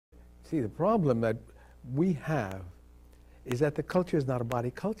See, the problem that we have is that the culture is not a body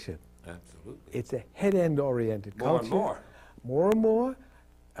culture. Absolutely. It's a head-end oriented culture. More and more. More and more,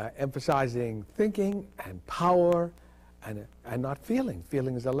 emphasizing thinking and power and not feeling.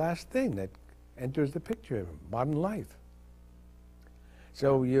 Feeling is the last thing that enters the picture of modern life.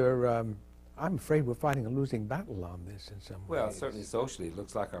 So I'm afraid we're fighting a losing battle on this in some ways. Well, certainly socially, it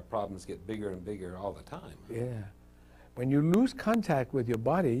looks like our problems get bigger and bigger all the time. Yeah. When you lose contact with your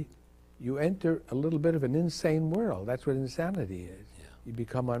body, you enter a little bit of an insane world. That's what insanity is. Yeah. You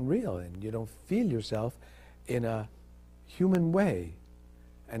become unreal and you don't feel yourself in a human way.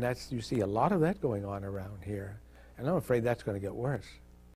 And you see a lot of that going on around here. And I'm afraid that's going to get worse.